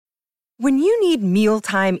When you need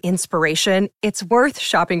mealtime inspiration, it's worth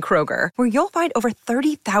shopping Kroger, where you'll find over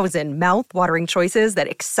 30,000 mouth-watering choices that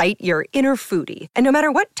excite your inner foodie. And no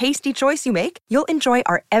matter what tasty choice you make, you'll enjoy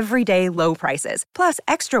our everyday low prices, plus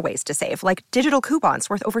extra ways to save, like digital coupons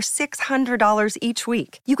worth over $600 each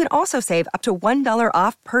week. You can also save up to $1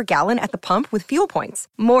 off per gallon at the pump with fuel points.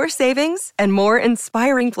 More savings and more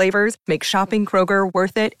inspiring flavors make shopping Kroger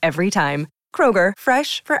worth it every time. Kroger,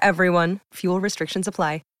 fresh for everyone. Fuel restrictions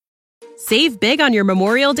apply. Save big on your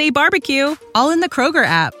Memorial Day barbecue, all in the Kroger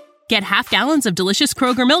app. Get half gallons of delicious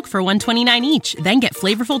Kroger milk for $1.29 each. Then get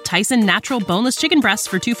flavorful Tyson natural boneless chicken breasts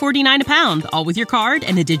for $2.49 a pound, all with your card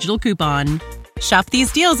and a digital coupon. Shop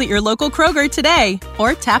these deals at your local Kroger today,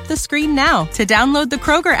 or tap the screen now to download the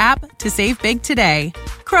Kroger app to save big today.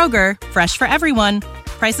 Kroger, fresh for everyone.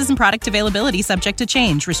 Prices and product availability subject to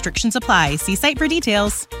change. Restrictions apply. See site for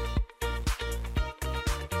details.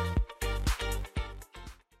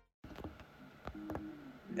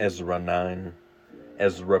 Ezra 9.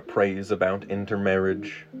 Ezra prays about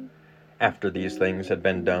intermarriage. After these things had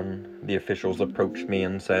been done, the officials approached me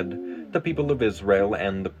and said, "The people of Israel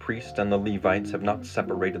and the priests and the Levites have not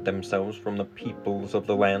separated themselves from the peoples of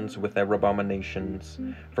the lands with their abominations,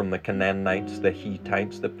 from the Canaanites, the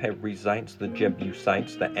Hittites, the Perizzites, the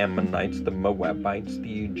Jebusites, the Ammonites, the Moabites,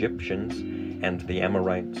 the Egyptians, and the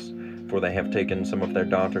Amorites. For they have taken some of their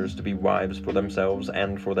daughters to be wives for themselves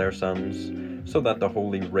and for their sons, so that the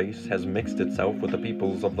holy race has mixed itself with the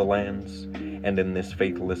peoples of the lands. And in this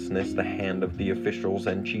faithlessness the hand of the officials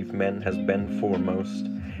and chief men has been foremost.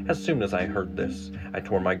 As soon as I heard this, I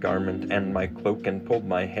tore my garment and my cloak and pulled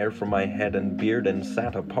my hair from my head and beard and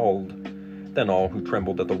sat appalled. Then all who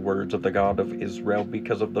trembled at the words of the God of Israel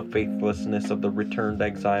because of the faithlessness of the returned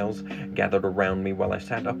exiles gathered around me while I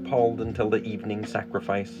sat appalled until the evening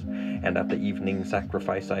sacrifice. And at the evening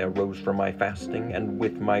sacrifice I arose from my fasting, and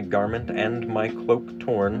with my garment and my cloak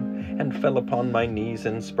torn, and fell upon my knees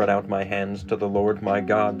and spread out my hands to the Lord my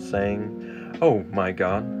God, saying, "O my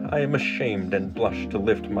God, I am ashamed and blush to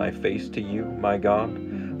lift my face to you, my God,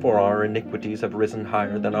 for our iniquities have risen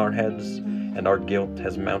higher than our heads, and our guilt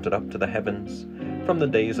has mounted up to the heavens. From the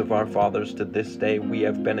days of our fathers to this day we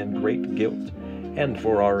have been in great guilt, and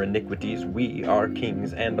for our iniquities we, our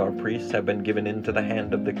kings, and our priests have been given into the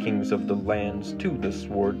hand of the kings of the lands, to the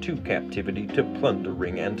sword, to captivity, to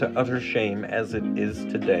plundering, and to utter shame, as it is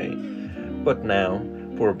today. But now,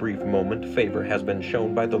 for a brief moment, favor has been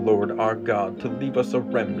shown by the Lord our God to leave us a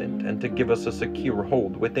remnant and to give us a secure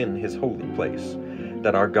hold within his holy place,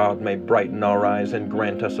 that our God may brighten our eyes and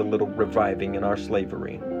grant us a little reviving in our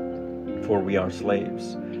slavery. For we are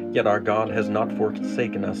slaves, yet our God has not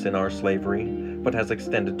forsaken us in our slavery, but has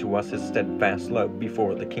extended to us his steadfast love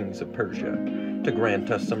before the kings of Persia, to grant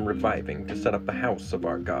us some reviving, to set up the house of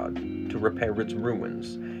our God, to repair its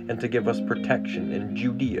ruins, and to give us protection in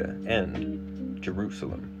Judea and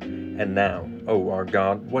Jerusalem. And now, O our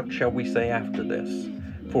God, what shall we say after this?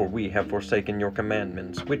 For we have forsaken your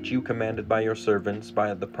commandments, which you commanded by your servants,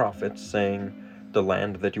 by the prophets, saying, The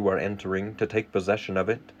land that you are entering, to take possession of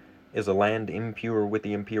it, is a land impure with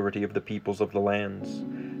the impurity of the peoples of the lands,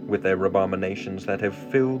 with their abominations that have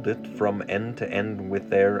filled it from end to end with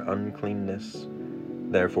their uncleanness.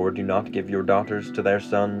 Therefore do not give your daughters to their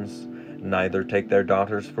sons, neither take their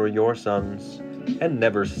daughters for your sons, and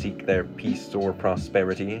never seek their peace or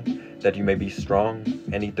prosperity, that you may be strong,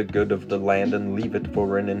 and eat the good of the land, and leave it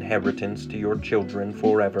for an inheritance to your children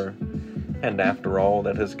forever. And after all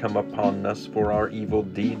that has come upon us for our evil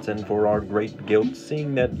deeds and for our great guilt,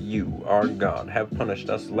 seeing that you, our God, have punished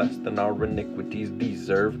us less than our iniquities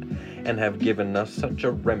deserved, and have given us such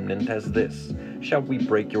a remnant as this, shall we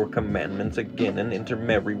break your commandments again and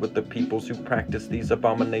intermarry with the peoples who practice these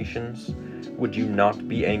abominations? Would you not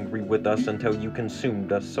be angry with us until you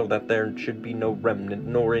consumed us, so that there should be no remnant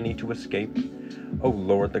nor any to escape? O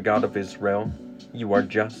Lord, the God of Israel, you are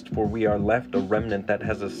just, for we are left a remnant that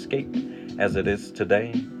has escaped, as it is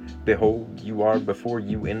today. Behold, you are before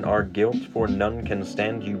you in our guilt, for none can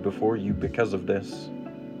stand you before you because of this.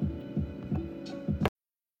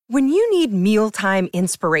 When you need mealtime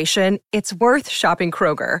inspiration, it's worth shopping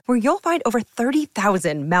Kroger, where you'll find over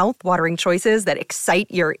 30,000 mouth-watering choices that excite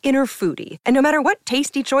your inner foodie. And no matter what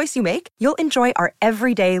tasty choice you make, you'll enjoy our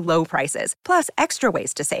everyday low prices, plus extra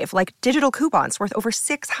ways to save, like digital coupons worth over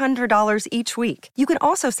 $600 each week. You can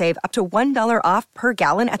also save up to $1 off per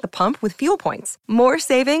gallon at the pump with fuel points. More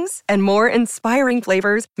savings and more inspiring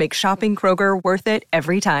flavors make shopping Kroger worth it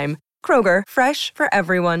every time. Kroger, fresh for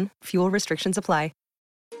everyone. Fuel restrictions apply.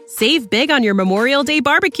 Save big on your Memorial Day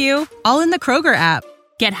barbecue, all in the Kroger app.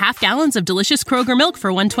 Get half gallons of delicious Kroger milk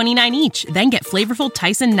for $1.29 each. Then get flavorful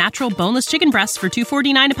Tyson natural boneless chicken breasts for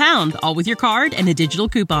 $2.49 a pound, all with your card and a digital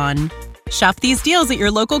coupon. Shop these deals at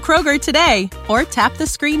your local Kroger today, or tap the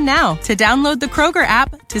screen now to download the Kroger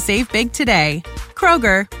app to save big today.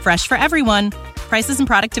 Kroger, fresh for everyone. Prices and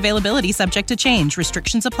product availability subject to change.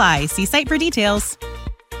 Restrictions apply. See site for details.